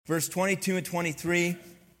verse 22 and 23.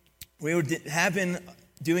 We have been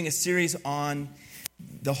doing a series on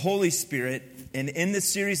the Holy Spirit. And in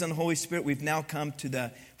this series on the Holy Spirit, we've now come to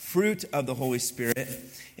the fruit of the Holy Spirit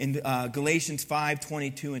in Galatians 5,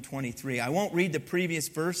 22 and 23. I won't read the previous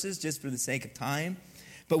verses just for the sake of time.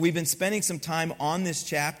 But we've been spending some time on this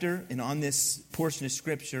chapter and on this portion of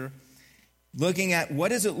Scripture, looking at what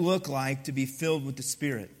does it look like to be filled with the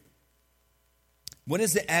Spirit? What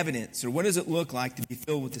is the evidence, or what does it look like to be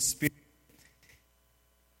filled with the Spirit?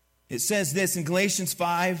 It says this in Galatians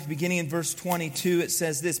 5, beginning in verse 22, it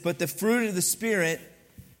says this, "But the fruit of the Spirit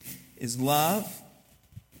is love,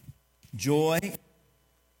 joy,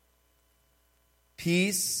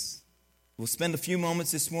 peace." We'll spend a few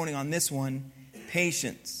moments this morning on this one.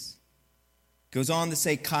 Patience. Goes on to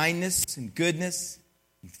say kindness and goodness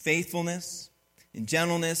and faithfulness and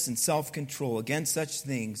gentleness and self-control. Against such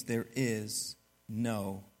things there is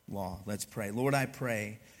no law. Let's pray. Lord, I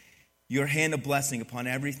pray your hand of blessing upon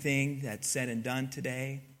everything that's said and done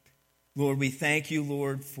today. Lord, we thank you,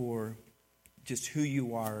 Lord, for just who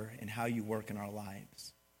you are and how you work in our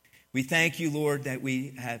lives. We thank you, Lord, that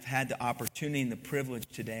we have had the opportunity and the privilege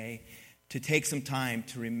today to take some time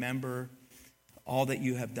to remember all that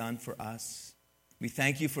you have done for us. We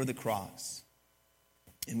thank you for the cross.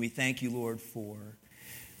 And we thank you, Lord, for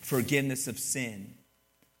forgiveness of sin.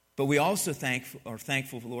 But we also are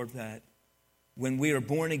thankful, Lord, that when we are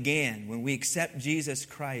born again, when we accept Jesus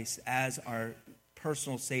Christ as our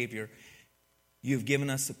personal Savior, you have given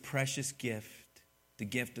us a precious gift, the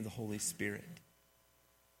gift of the Holy Spirit.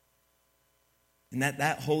 And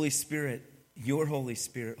that Holy Spirit, your Holy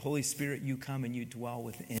Spirit, you come and you dwell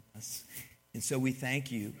within us. And so we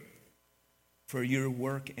thank you for your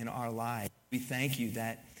work in our lives. We thank you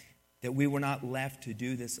that we were not left to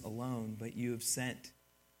do this alone, but you have sent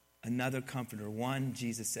another comforter, one,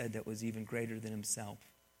 Jesus said, that was even greater than himself.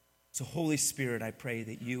 So Holy Spirit, I pray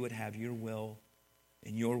that you would have your will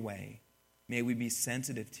and your way. May we be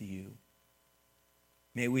sensitive to you.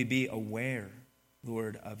 May we be aware,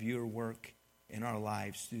 Lord, of your work in our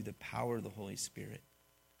lives through the power of the Holy Spirit.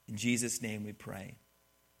 In Jesus' name we pray.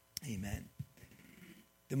 Amen.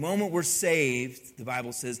 The moment we're saved, the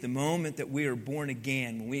Bible says, the moment that we are born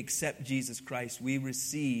again, when we accept Jesus Christ, we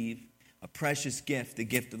receive a precious gift, the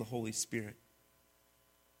gift of the Holy Spirit.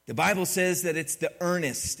 The Bible says that it's the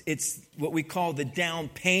earnest, it's what we call the down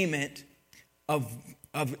payment of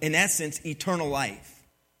in essence, eternal life.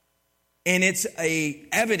 And it's a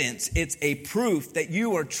evidence, it's a proof that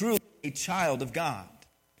you are truly a child of God.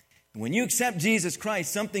 When you accept Jesus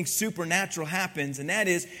Christ, something supernatural happens, and that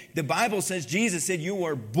is, the Bible says, Jesus said, you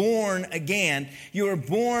are born again. You are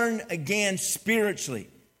born again spiritually.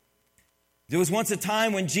 There was once a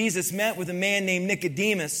time when Jesus met with a man named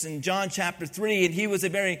Nicodemus in John chapter 3, and he was a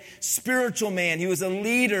very spiritual man. He was a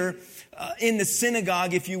leader in the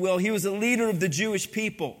synagogue, if you will. He was a leader of the Jewish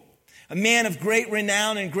people, a man of great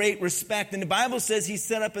renown and great respect. And the Bible says he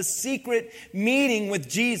set up a secret meeting with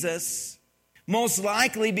Jesus, most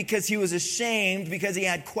likely because he was ashamed, because he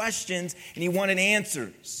had questions and he wanted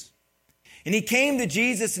answers. And he came to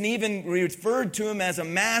Jesus and even referred to him as a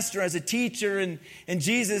master, as a teacher. And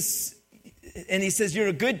Jesus, and he says, you're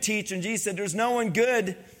a good teacher. And Jesus said, there's no one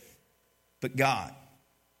good but God.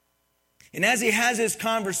 And as he has this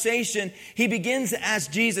conversation, he begins to ask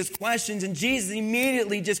Jesus questions. And Jesus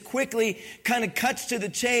immediately, just quickly, kind of cuts to the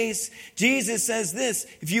chase. Jesus says this,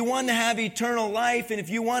 if you want to have eternal life and if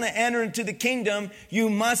you want to enter into the kingdom, you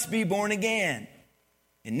must be born again.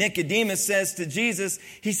 And Nicodemus says to Jesus,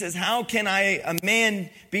 he says, how can a man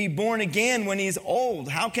be born again when he's old?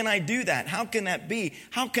 How can I do that? How can that be?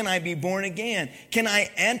 How can I be born again? Can I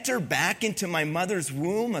enter back into my mother's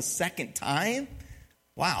womb a second time?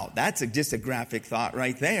 Wow, that's just a graphic thought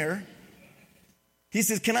right there. He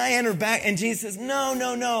says, can I enter back? And Jesus says,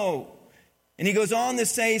 no. And he goes on to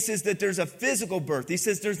say, he says that there's a physical birth. He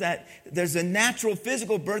says there's a natural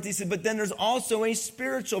physical birth. He said, but then there's also a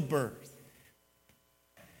spiritual birth.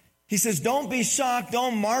 He says, don't be shocked,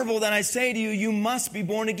 don't marvel that I say to you, you must be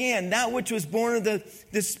born again. That which was born of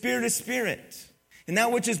the Spirit is spirit. And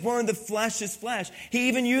that which is born of the flesh is flesh. He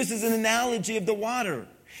even uses an analogy of the water.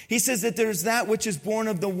 He says that there's that which is born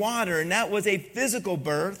of the water, and that was a physical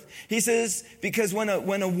birth. He says, because when a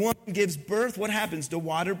woman gives birth, what happens? The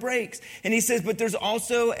water breaks. And he says, but there's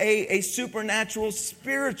also a supernatural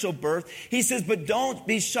spiritual birth. He says, but don't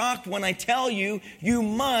be shocked when I tell you, you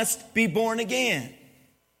must be born again.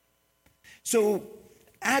 So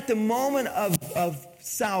at the moment of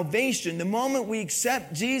salvation, the moment we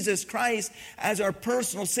accept Jesus Christ as our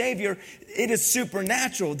personal Savior, it is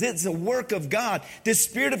supernatural. It's a work of God. The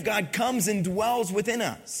Spirit of God comes and dwells within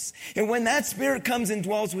us. And when that Spirit comes and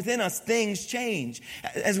dwells within us, things change.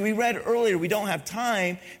 As we read earlier, we don't have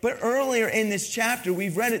time, but earlier in this chapter,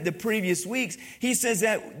 we've read it the previous weeks, he says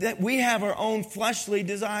that we have our own fleshly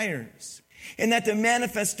desires. And that the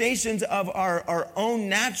manifestations of our own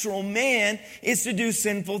natural man is to do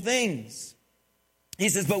sinful things. He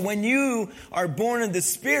says, but when you are born of the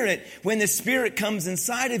Spirit, when the Spirit comes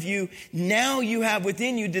inside of you, now you have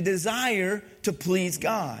within you the desire to please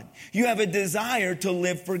God. You have a desire to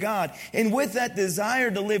live for God. And with that desire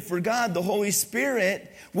to live for God, the Holy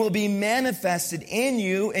Spirit will be manifested in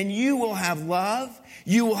you, and you will have love,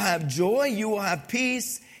 you will have joy, you will have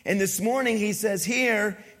peace. And this morning he says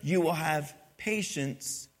here, you will have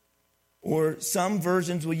patience, or some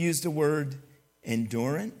versions will use the word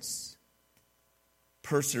endurance,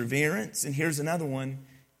 perseverance, and here's another one,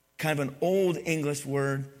 kind of an old English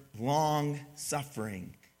word, long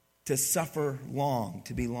suffering. To suffer long,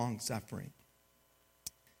 to be long suffering.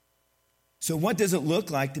 So what does it look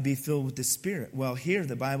like to be filled with the Spirit? Well, here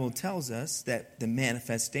the Bible tells us that the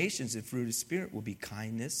manifestations of fruit of the Spirit will be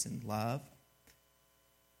kindness and love,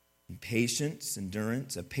 and patience,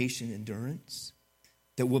 endurance, a patient endurance,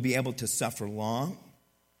 that we'll be able to suffer long,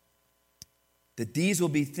 that these will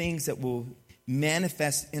be things that will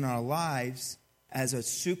manifest in our lives as a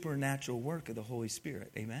supernatural work of the Holy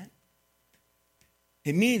Spirit. Amen?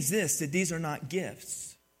 It means this, that these are not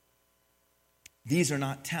gifts. These are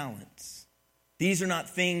not talents. These are not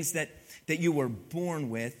things that you were born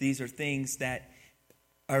with. These are things that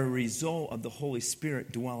are a result of the Holy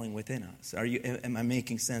Spirit dwelling within us. Am I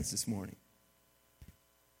making sense this morning?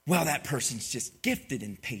 Well, that person's just gifted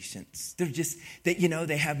in patience. They're just, they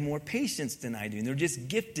have more patience than I do, and they're just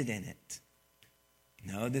gifted in it.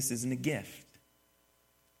 No, this isn't a gift.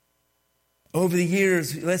 Over the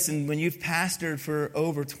years, listen, when you've pastored for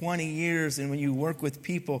over 20 years and when you work with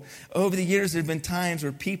people, over the years there have been times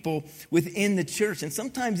where people within the church, and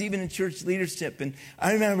sometimes even in church leadership, and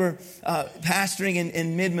I remember pastoring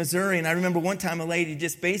in mid-Missouri, and I remember one time a lady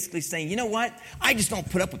just basically saying, you know what, I just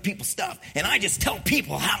don't put up with people's stuff, and I just tell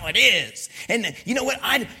people how it is. And you know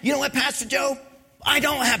what, Pastor Joe? I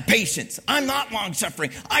don't have patience. I'm not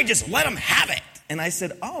long-suffering. I just let them have it. And I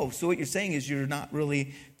said, oh, so what you're saying is you're not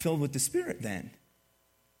really filled with the Spirit then.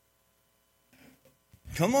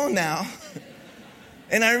 Come on now.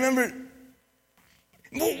 And I remember,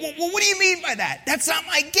 well, what do you mean by that? That's not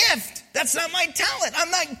my gift. That's not my talent.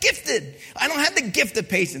 I'm not gifted. I don't have the gift of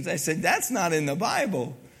patience. I said, that's not in the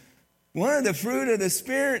Bible. One of the fruit of the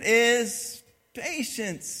Spirit is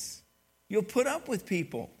patience. You'll put up with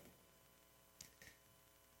people.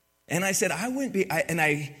 And I said, I wouldn't be,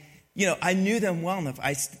 I knew them well enough.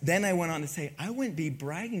 Then I went on to say, I wouldn't be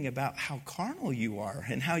bragging about how carnal you are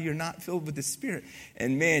and how you're not filled with the Spirit.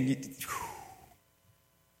 And man,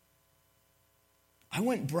 I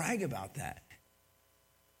wouldn't brag about that.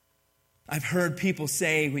 I've heard people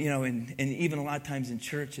say, and even a lot of times in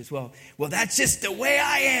church as well, that's just the way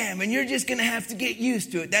I am, and you're just going to have to get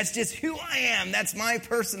used to it. That's just who I am. That's my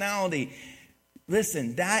personality.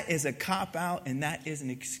 Listen, that is a cop-out, and that is an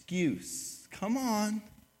excuse. Come on.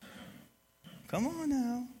 Come on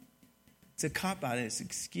now. It's a cop-out and it's an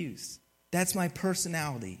excuse. That's my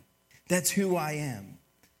personality. That's who I am.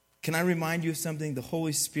 Can I remind you of something? The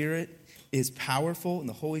Holy Spirit is powerful, and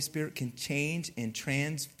the Holy Spirit can change and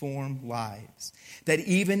transform lives. That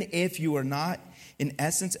even if you are not, in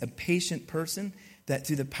essence, a patient person, that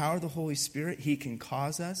through the power of the Holy Spirit, He can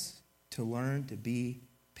cause us to learn to be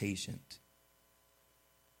patient.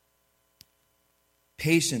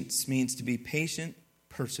 Patience means to be patient,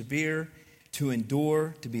 persevere, to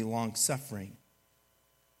endure, to be long-suffering.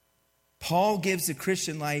 Paul gives the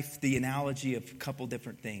Christian life the analogy of a couple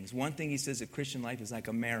different things. One thing he says the Christian life is like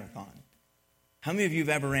a marathon. How many of you have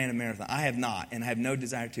ever ran a marathon? I have not, and I have no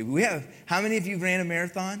desire to. How many of you ran a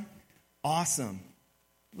marathon? Awesome.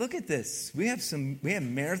 Look at this. We have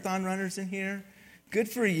marathon runners in here. Good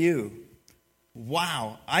for you.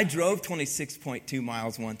 Wow. I drove 26.2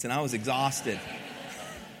 miles once, and I was exhausted.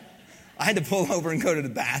 I had to pull over and go to the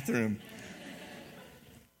bathroom.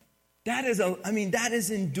 That is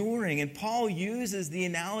enduring. And Paul uses the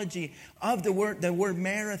analogy of the word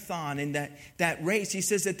marathon and that race. He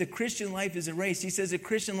says that the Christian life is a race. He says the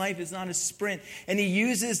Christian life is not a sprint. And he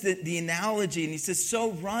uses the analogy, and he says,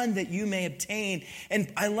 so run that you may obtain.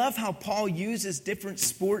 And I love how Paul uses different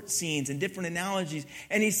sports scenes and different analogies.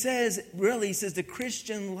 And he says the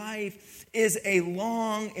Christian life is a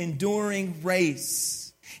long, enduring race.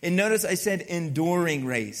 And notice I said enduring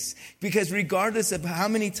race, because regardless of how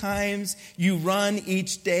many times you run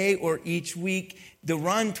each day or each week, the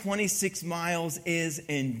run 26 miles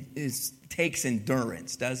takes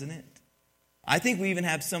endurance, doesn't it? I think we even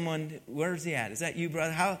have someone, where's he at? Is that you,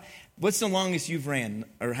 brother? What's the longest you've ran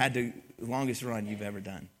or had the longest run you've ever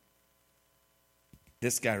done?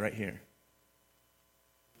 This guy right here.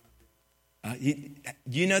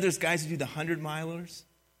 You know there's guys who do the 100-milers?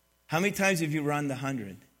 How many times have you run the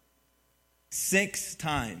 100? 6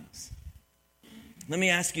 times. Let me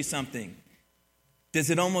ask you something. Does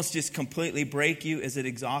it almost just completely break you? Is it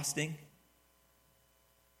exhausting?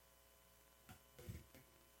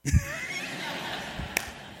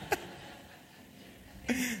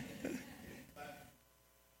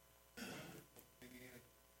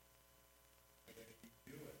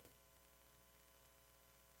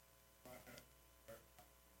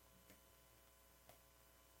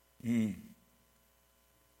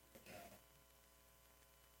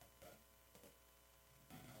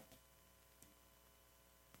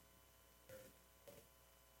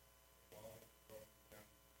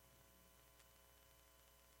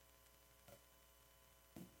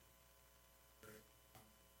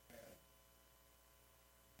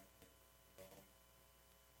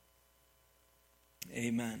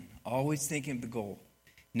 Amen. Always thinking of the goal.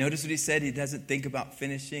 Notice what he said. He doesn't think about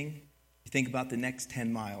finishing. You think about the next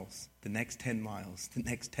 10 miles, the next 10 miles, the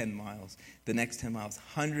next 10 miles, the next 10 miles.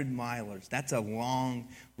 100-milers. That's a long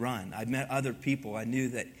run. I've met other people. I knew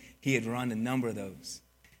that he had run a number of those.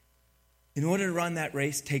 In order to run that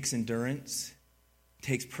race, takes endurance,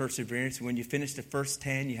 takes perseverance. When you finish the first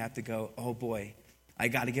 10, you have to go, oh boy, I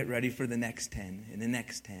got to get ready for the next 10, and the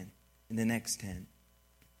next 10, and the next 10.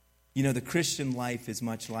 You know, the Christian life is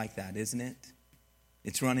much like that, isn't it?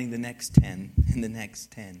 It's running the next 10, and the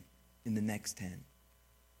next 10, and the next 10.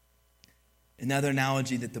 Another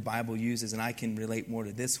analogy that the Bible uses, and I can relate more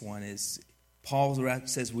to this one, is Paul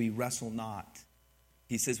says we wrestle not.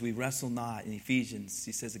 He says we wrestle not in Ephesians.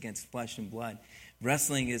 He says against flesh and blood.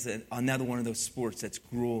 Wrestling is another one of those sports that's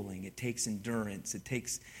grueling. It takes endurance. It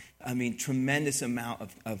takes, tremendous amount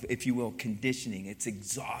of, if you will, conditioning. It's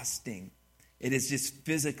exhausting. It is just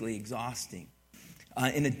physically exhausting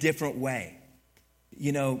in a different way.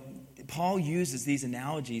 You know, Paul uses these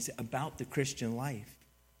analogies about the Christian life.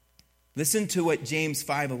 Listen to what James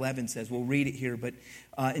 5:11 says. We'll read it here, but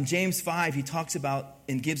in James 5, he talks about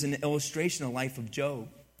and gives an illustration of the life of Job.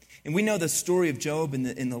 And we know the story of Job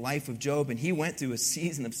in the life of Job, and he went through a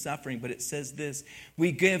season of suffering, but it says this: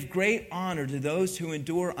 we give great honor to those who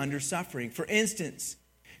endure under suffering. For instance,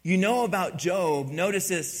 you know about Job, notice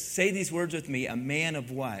this, say these words with me, a man of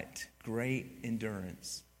what? Great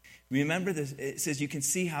endurance. Remember this, it says you can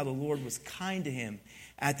see how the Lord was kind to him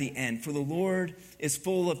at the end. For the Lord is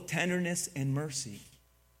full of tenderness and mercy.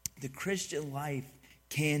 The Christian life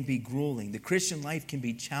can be grueling. The Christian life can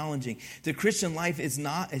be challenging. The Christian life is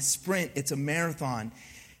not a sprint, it's a marathon.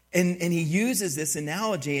 And he uses this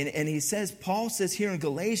analogy, and he says, Paul says here in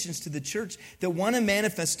Galatians to the church, that one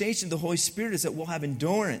manifestation of the Holy Spirit is that we'll have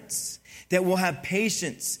endurance, that we'll have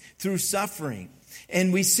patience through suffering.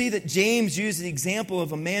 And we see that James used the example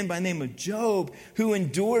of a man by the name of Job who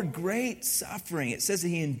endured great suffering. It says that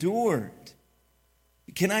he endured.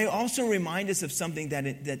 Can I also remind us of something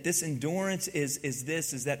that this endurance is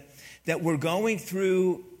that we're going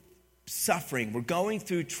through suffering, we're going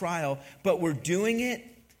through trial, but we're doing it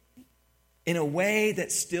in a way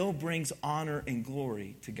that still brings honor and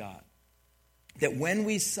glory to God. That when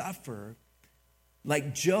we suffer,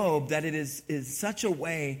 like Job, that it is such a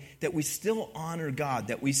way that we still honor God,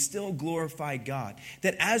 that we still glorify God.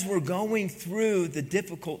 That as we're going through the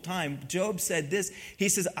difficult time, Job said this, he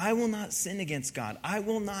says, I will not sin against God. I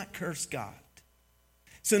will not curse God.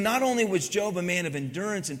 So not only was Job a man of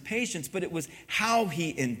endurance and patience, but it was how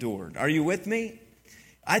he endured. Are you with me?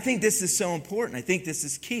 I think this is so important. I think this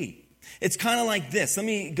is key. It's kind of like this. Let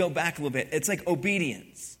me go back a little bit. It's like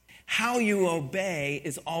obedience. How you obey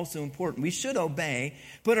is also important. We should obey,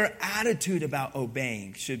 but our attitude about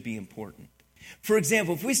obeying should be important. For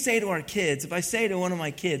example, if we say to our kids, if I say to one of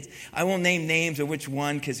my kids, I won't name names or which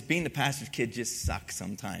one, because being the pastor's kid just sucks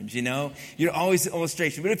sometimes, you know? You're always an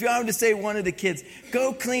illustration. But if I were to say to one of the kids,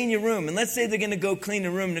 go clean your room, and let's say they're going to go clean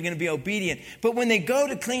the room, they're going to be obedient. But when they go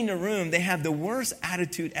to clean the room, they have the worst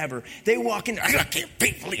attitude ever. They walk in, I gotta keep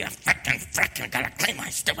people, you fucking, gotta clean my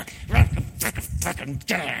stupid,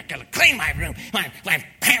 gotta clean my room, my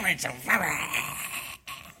parents are...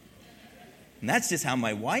 And that's just how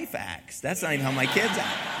my wife acts. That's not even how my kids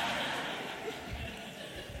act.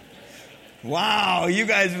 Wow, you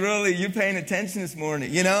guys you're paying attention this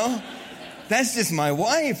morning, you know? That's just my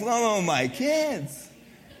wife, let alone my kids.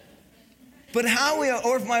 But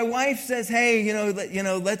or if my wife says, hey,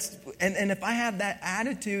 let's, and if I have that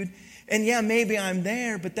attitude, and yeah, maybe I'm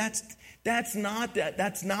there, but that's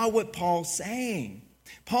not what Paul's saying.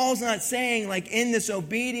 Paul's not saying like in this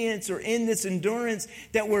obedience or in this endurance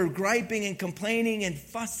that we're griping and complaining and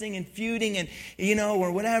fussing and feuding and,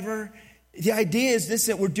 or whatever. The idea is this,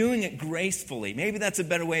 that we're doing it gracefully. Maybe that's a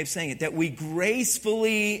better way of saying it, that we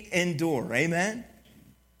gracefully endure. Amen?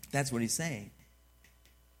 That's what he's saying.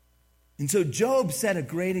 And so Job set a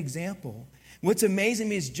great example. What's amazing to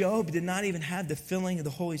me is Job did not even have the filling of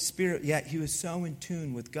the Holy Spirit, yet he was so in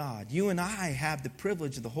tune with God. You and I have the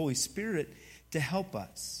privilege of the Holy Spirit to help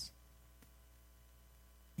us.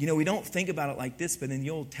 We don't think about it like this, but in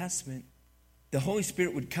the Old Testament, the Holy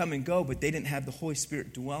Spirit would come and go, but they didn't have the Holy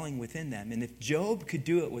Spirit dwelling within them. And if Job could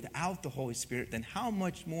do it without the Holy Spirit, then how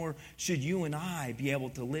much more should you and I be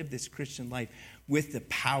able to live this Christian life with the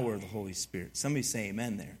power of the Holy Spirit? Somebody say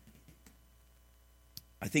amen there.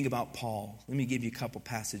 I think about Paul. Let me give you a couple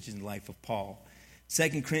passages in the life of Paul.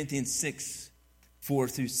 2 Corinthians 6, 4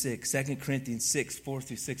 through 6. 2 Corinthians 6, 4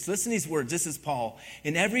 through 6. Listen to these words. This is Paul.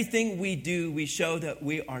 In everything we do, we show that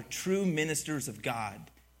we are true ministers of God.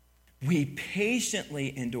 We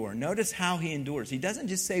patiently endure. Notice how he endures. He doesn't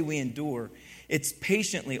just say we endure. It's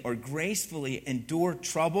patiently or gracefully endure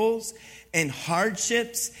troubles and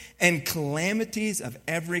hardships and calamities of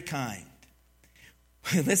every kind.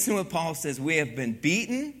 Listen to what Paul says. We have been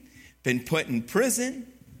beaten, been put in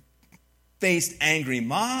prison, faced angry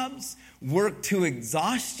mobs, worked to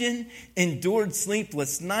exhaustion, endured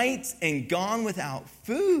sleepless nights, and gone without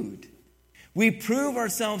food. We prove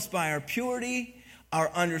ourselves by our purity, our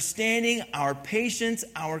understanding, our patience,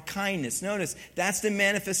 our kindness. Notice, that's the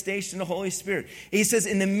manifestation of the Holy Spirit. He says,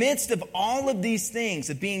 in the midst of all of these things,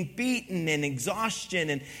 of being beaten and exhaustion,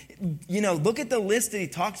 and, look at the list that he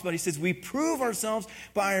talks about. He says, we prove ourselves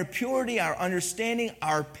by our purity, our understanding,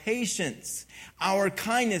 our patience, our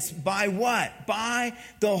kindness. By what? By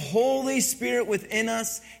the Holy Spirit within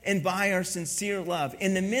us and by our sincere love.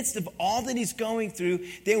 In the midst of all that he's going through,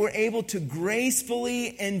 they were able to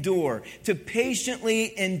gracefully endure, to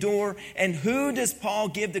patiently endure. And who does Paul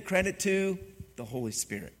give the credit to? The Holy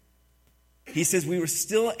Spirit. He says we were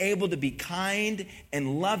still able to be kind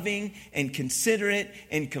and loving and considerate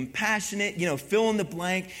and compassionate, fill in the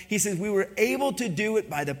blank. He says we were able to do it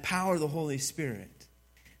by the power of the Holy Spirit.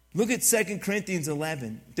 Look at 2 Corinthians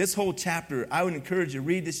 11. This whole chapter, I would encourage you to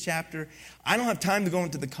read this chapter. I don't have time to go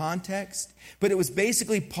into the context, but it was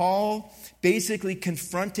basically Paul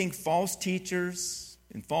confronting false teachers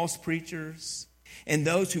and false preachers and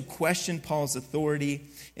those who questioned Paul's authority.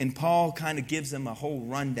 And Paul kind of gives them a whole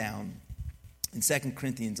rundown in 2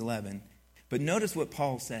 Corinthians 11. But notice what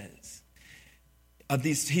Paul says. Of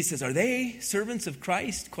these, he says, are they servants of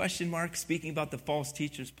Christ? ? Speaking about the false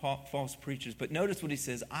teachers, false preachers. But notice what he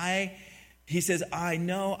says. He says, I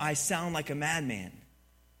know I sound like a madman.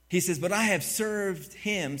 He says, but I have served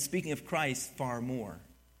him, speaking of Christ, far more.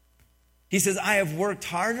 He says, I have worked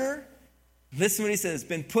harder. Listen what he says.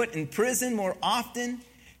 Been put in prison more often.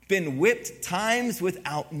 Been whipped times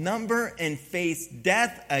without number and faced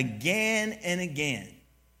death again and again.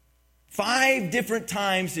 5 different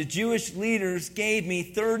times the Jewish leaders gave me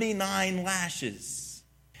 39 lashes.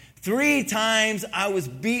 3 times I was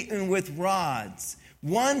beaten with rods.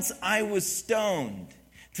 Once I was stoned.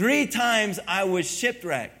 3 times I was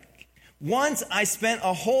shipwrecked. Once I spent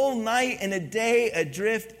a whole night and a day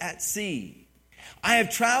adrift at sea. I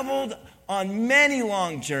have traveled on many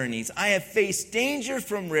long journeys. I have faced danger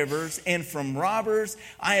from rivers and from robbers.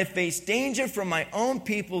 I have faced danger from my own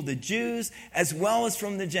people, the Jews, as well as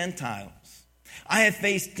from the Gentiles. I have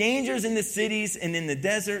faced dangers in the cities and in the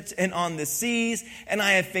deserts and on the seas, and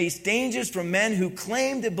I have faced dangers from men who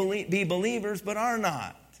claim to be believers but are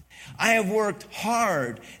not. I have worked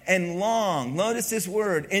hard and long. Notice this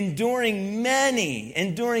word, enduring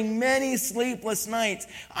many sleepless nights.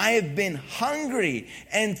 I have been hungry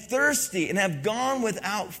and thirsty and have gone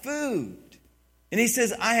without food. And he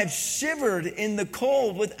says, I have shivered in the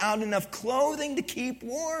cold without enough clothing to keep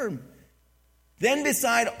warm. Then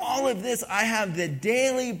beside all of this, I have the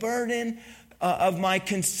daily burden of my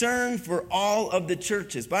concern for all of the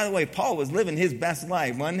churches. By the way, Paul was living his best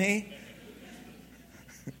life, wasn't he?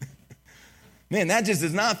 Man, that just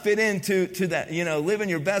does not fit into that, living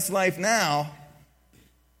your best life now.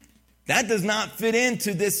 That does not fit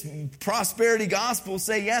into this prosperity gospel.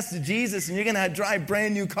 Say yes to Jesus and you're going to drive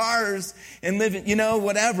brand new cars and live,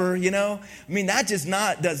 whatever, I mean, that just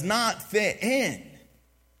does not fit in.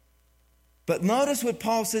 But notice what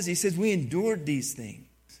Paul says. He says, we endured these things.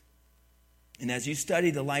 And as you study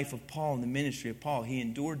the life of Paul and the ministry of Paul, he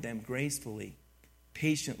endured them gracefully,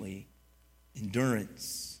 patiently,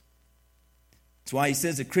 endurance. That's why he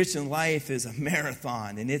says the Christian life is a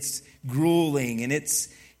marathon, and it's grueling, and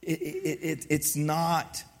it's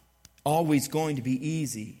not always going to be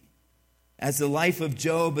easy. As the life of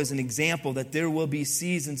Job is an example that there will be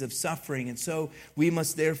seasons of suffering, and so we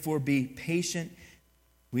must therefore be patient.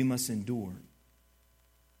 We must endure.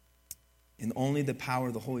 And only the power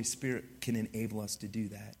of the Holy Spirit can enable us to do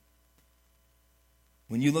that.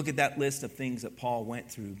 When you look at that list of things that Paul went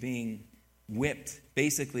through, being whipped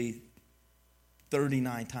basically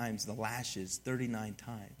 39 times, the lashes 39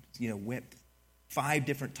 times, whipped 5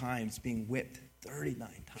 different times, being whipped 39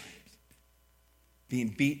 times, being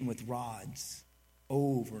beaten with rods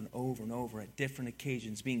over and over and over at different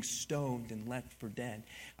occasions, being stoned and left for dead.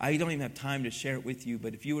 I don't even have time to share it with you,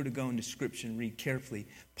 but if you were to go into Scripture and read carefully,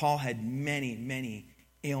 Paul had many, many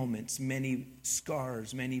ailments, many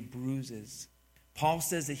scars, many bruises. Paul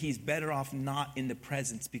says that he's better off not in the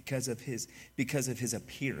presence because of his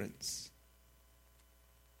appearance.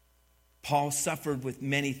 Paul suffered with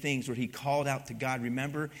many things where he called out to God.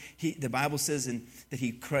 Remember, the Bible says that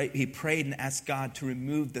he prayed and asked God to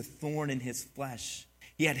remove the thorn in his flesh.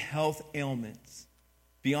 He had health ailments.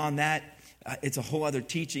 Beyond that, it's a whole other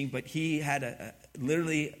teaching, but he had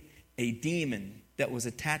literally a demon that was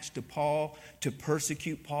attached to Paul to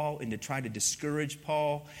persecute Paul and to try to discourage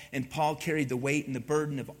Paul. And Paul carried the weight and the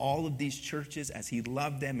burden of all of these churches as he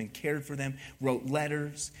loved them and cared for them, wrote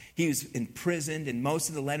letters. He was imprisoned, and most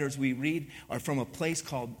of the letters we read are from a place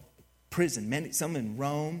called prison. Some in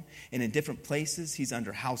Rome and in different places. He's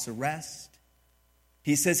under house arrest.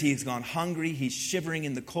 He says he's gone hungry. He's shivering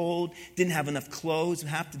in the cold. Didn't have enough clothes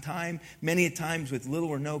half the time. Many times with little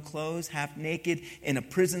or no clothes, half naked, in a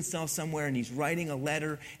prison cell somewhere. And he's writing a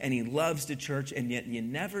letter, and he loves the church. And yet you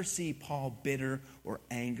never see Paul bitter or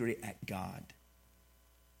angry at God.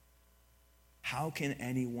 How can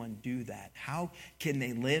anyone do that? How can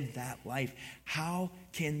they live that life? How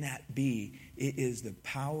can that be? It is the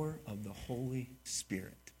power of the Holy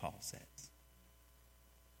Spirit, Paul says.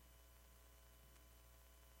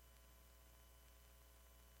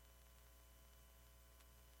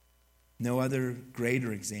 No other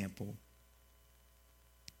greater example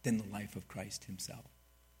than the life of Christ himself.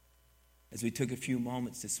 As we took a few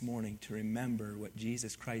moments this morning to remember what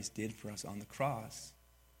Jesus Christ did for us on the cross,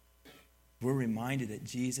 we're reminded that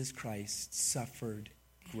Jesus Christ suffered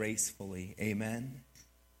gracefully. Amen?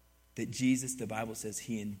 That Jesus, the Bible says,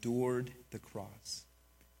 he endured the cross.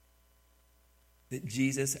 That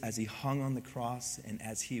Jesus, as he hung on the cross and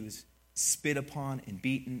as he was spit upon and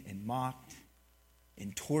beaten and mocked,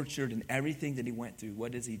 and tortured and everything that he went through,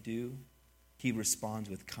 what does he do? He responds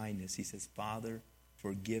with kindness. He says, Father,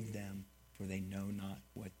 forgive them, for they know not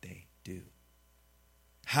what they do.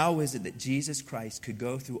 How is it that Jesus Christ could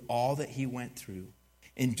go through all that he went through,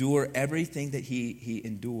 endure everything that he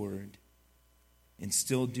endured, and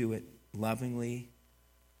still do it lovingly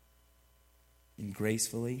and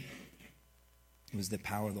gracefully? It was the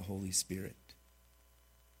power of the Holy Spirit.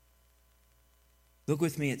 Look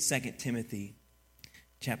with me at 2 Timothy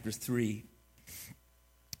chapter 3,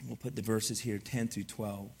 we'll put the verses here, 10 through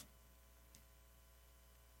 12.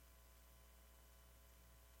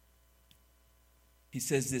 He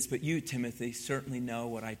says this, but you, Timothy, certainly know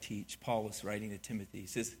what I teach. Paul was writing to Timothy. He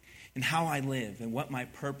says, and how I live and what my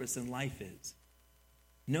purpose in life is.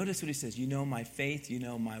 Notice what he says. You know my faith, you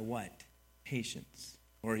know my what? Patience.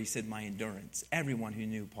 Or he said my endurance. Everyone who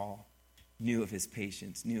knew Paul knew of his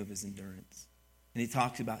patience, knew of his endurance. And he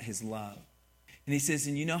talks about his love. And he says,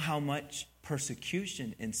 and you know how much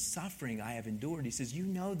persecution and suffering I have endured. He says, you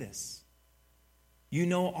know this. You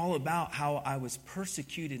know all about how I was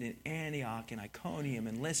persecuted in Antioch and Iconium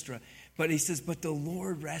and Lystra. But he says, but the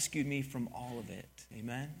Lord rescued me from all of it.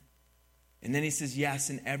 Amen? And then he says, yes,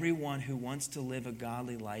 and everyone who wants to live a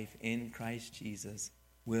godly life in Christ Jesus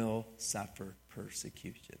will suffer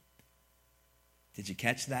persecution. Did you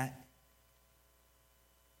catch that?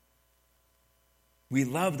 We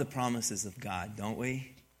love the promises of God, don't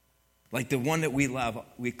we? Like the one that we love,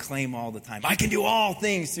 we claim all the time. I can do all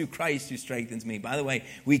things through Christ who strengthens me. By the way,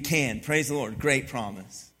 we can. Praise the Lord. Great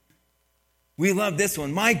promise. We love this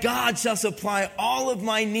one. My God shall supply all of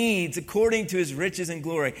my needs according to his riches and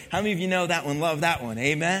glory. How many of you know that one? Love that one.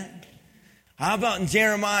 Amen? How about in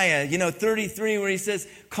Jeremiah, 33, where he says,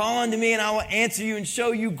 call unto me and I will answer you and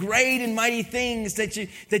show you great and mighty things that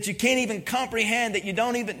you can't even comprehend, that you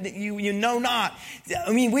don't even, you know not.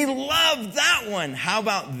 I mean, we love that one. How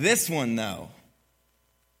about this one, though?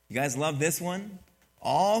 You guys love this one?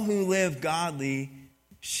 All who live godly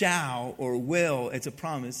shall or will, it's a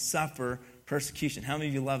promise, suffer persecution. How many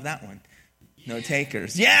of you love that one? No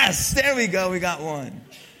takers. Yes, there we go. We got one.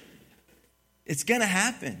 It's going to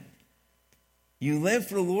happen. You live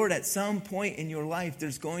for the Lord at some point in your life,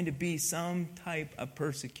 there's going to be some type of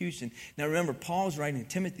persecution. Now remember, Paul's writing to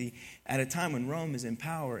Timothy at a time when Rome is in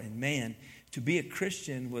power, and man, to be a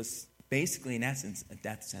Christian was basically, in essence, a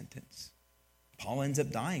death sentence. Paul ends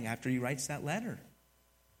up dying after he writes that letter.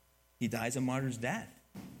 He dies a martyr's death.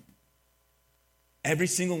 Every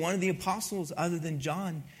single one of the apostles, other than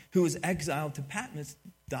John, who was exiled to Patmos,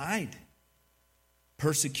 died.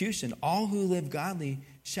 Persecution. All who live godly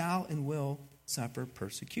shall and will suffer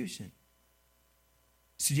persecution.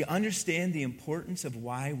 So do you understand the importance of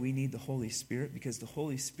why we need the Holy Spirit? Because the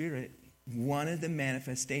Holy Spirit, one of the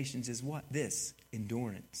manifestations is what? This,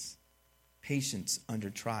 endurance, patience under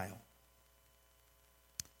trial.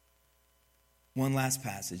 One last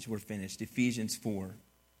passage, we're finished. Ephesians 4,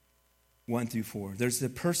 1 through 4. There's the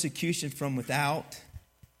persecution from without.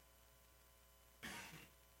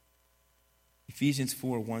 Ephesians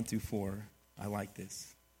 4, 1 through 4. I like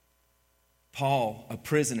this. Paul, a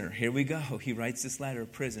prisoner. Here we go. He writes this letter, a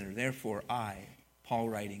prisoner. Therefore, I, Paul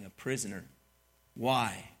writing, a prisoner.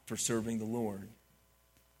 Why? For serving the Lord.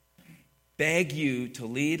 Beg you to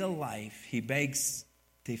lead a life. He begs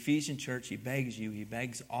the Ephesian church, he begs you, he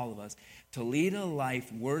begs all of us to lead a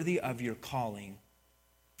life worthy of your calling,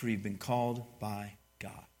 for you've been called by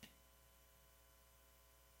God.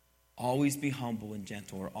 Always be humble and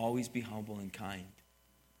gentle, or always be humble and kind.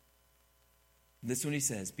 This is what he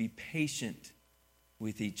says, be patient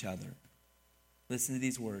with each other. Listen to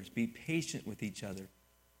these words, be patient with each other.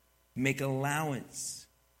 Make allowance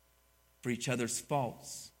for each other's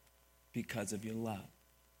faults because of your love.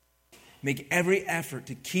 Make every effort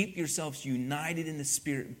to keep yourselves united in the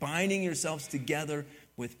Spirit, binding yourselves together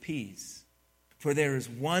with peace. For there is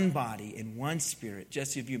one body and one Spirit,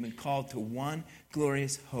 just as you've been called to one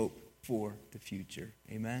glorious hope for the future.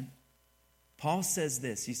 Amen? Paul says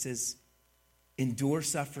this. He says, endure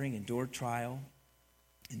suffering, endure trial,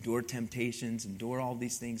 endure temptations, endure all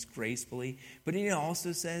these things gracefully. But he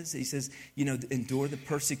also says, endure the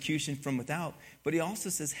persecution from without. But he also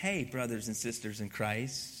says, hey, brothers and sisters in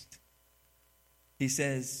Christ. He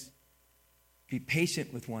says, be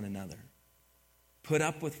patient with one another. Put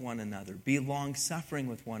up with one another. Be long-suffering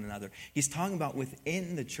with one another. He's talking about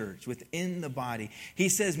within the church, within the body. He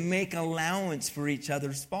says, make allowance for each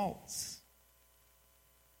other's faults.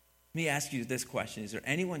 Let me ask you this question. Is there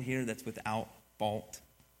anyone here that's without fault?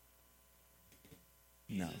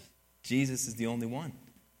 No. Jesus is the only one.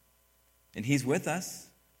 And he's with us.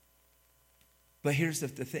 But here's the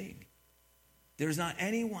thing. There's not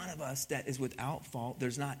any one of us that is without fault.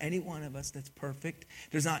 There's not any one of us that's perfect.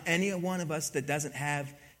 There's not any one of us that doesn't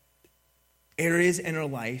have areas in our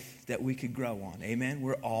life that we could grow on. Amen?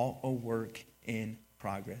 We're all a work in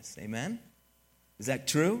progress. Amen? Is that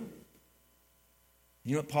true?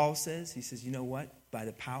 You know what Paul says? He says, you know what? By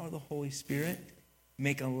the power of the Holy Spirit,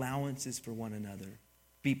 make allowances for one another.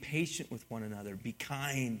 Be patient with one another. Be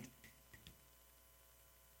kind.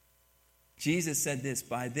 Jesus said this,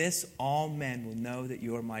 by this all men will know that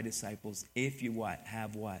you are my disciples if you what?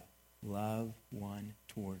 Have what? Love one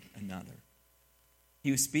toward another. He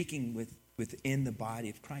was speaking within the body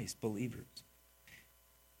of Christ, believers.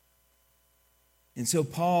 And so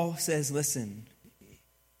Paul says, listen,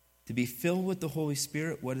 to be filled with the Holy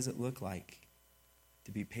Spirit, what does it look like?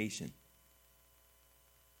 To be patient.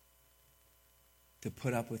 To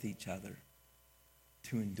put up with each other.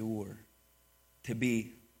 To endure. To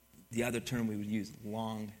be, the other term we would use,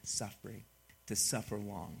 long-suffering. To suffer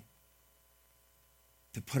long.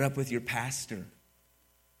 To put up with your pastor.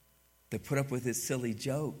 To put up with his silly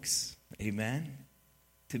jokes. Amen?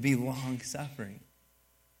 To be long-suffering.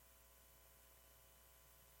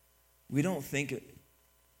 We don't think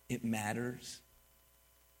it matters.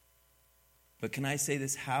 But can I say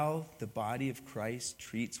this? How the body of Christ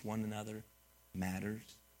treats one another matters.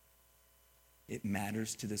 It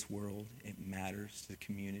matters to this world. It matters to the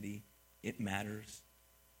community. It matters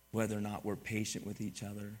whether or not we're patient with each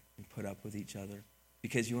other and put up with each other.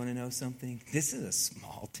 Because you want to know something? This is a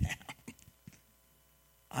small town.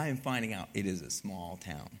 I am finding out it is a small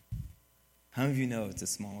town. How many of you know it's a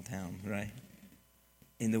small town, right?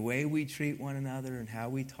 In the way we treat one another and how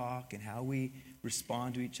we talk and how we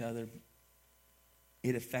respond to each other,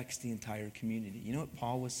 it affects the entire community. You know what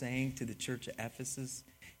Paul was saying to the church of Ephesus?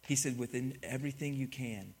 He said, within everything you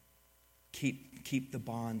can, keep the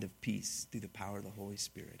bond of peace through the power of the Holy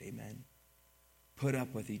Spirit. Amen. Put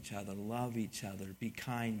up with each other, love each other, be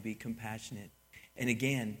kind, be compassionate. And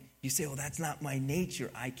again, you say, well, that's not my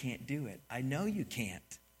nature. I can't do it. I know you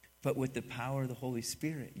can't. But with the power of the Holy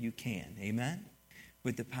Spirit, you can. Amen?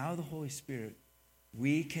 With the power of the Holy Spirit,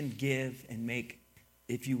 we can give and make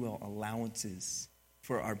if you will, allowances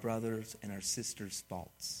for our brothers and our sisters'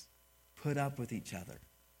 faults. Put up with each other.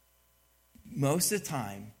 Most of the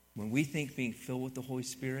time, when we think being filled with the Holy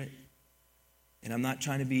Spirit, and I'm not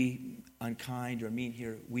trying to be unkind or mean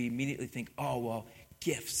here, we immediately think, oh, well,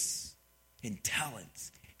 gifts and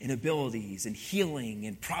talents and abilities and healing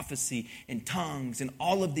and prophecy and tongues and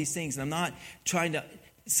all of these things. And I'm not trying to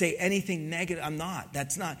say anything negative. I'm not.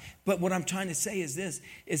 That's not. But what I'm trying to say is this,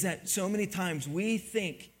 is that so many times we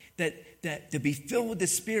think that to be filled with the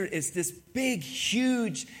Spirit is this big,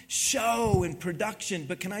 huge show and production.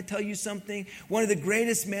 But can I tell you something? One of the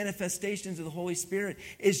greatest manifestations of the Holy Spirit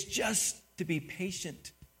is just to be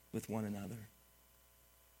patient with one another.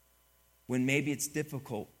 When maybe it's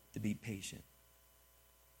difficult to be patient.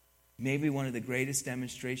 Maybe one of the greatest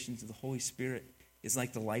demonstrations of the Holy Spirit is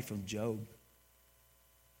like the life of Job.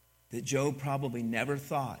 That Job probably never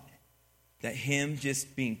thought that him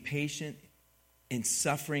just being patient and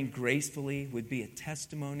suffering gracefully would be a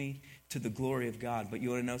testimony to the glory of God. But you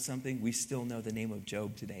want to know something? We still know the name of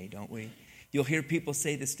Job today, don't we? You'll hear people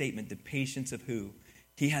say the statement, the patience of who?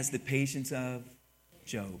 He has the patience of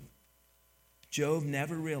Job. Job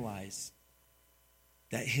never realized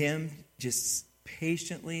that him just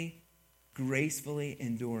patiently, gracefully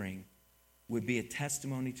enduring would be a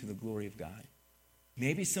testimony to the glory of God.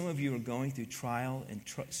 Maybe some of you are going through trial and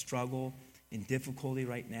struggle and difficulty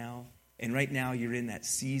right now. And right now you're in that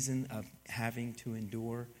season of having to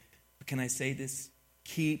endure. But can I say this?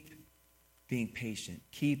 Keep being patient.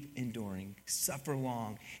 Keep enduring. Suffer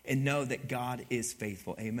long. And know that God is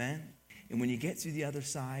faithful. Amen? And when you get to the other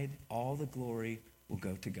side, all the glory will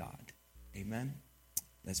go to God. Amen?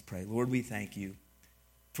 Let's pray. Lord, we thank you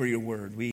for your word.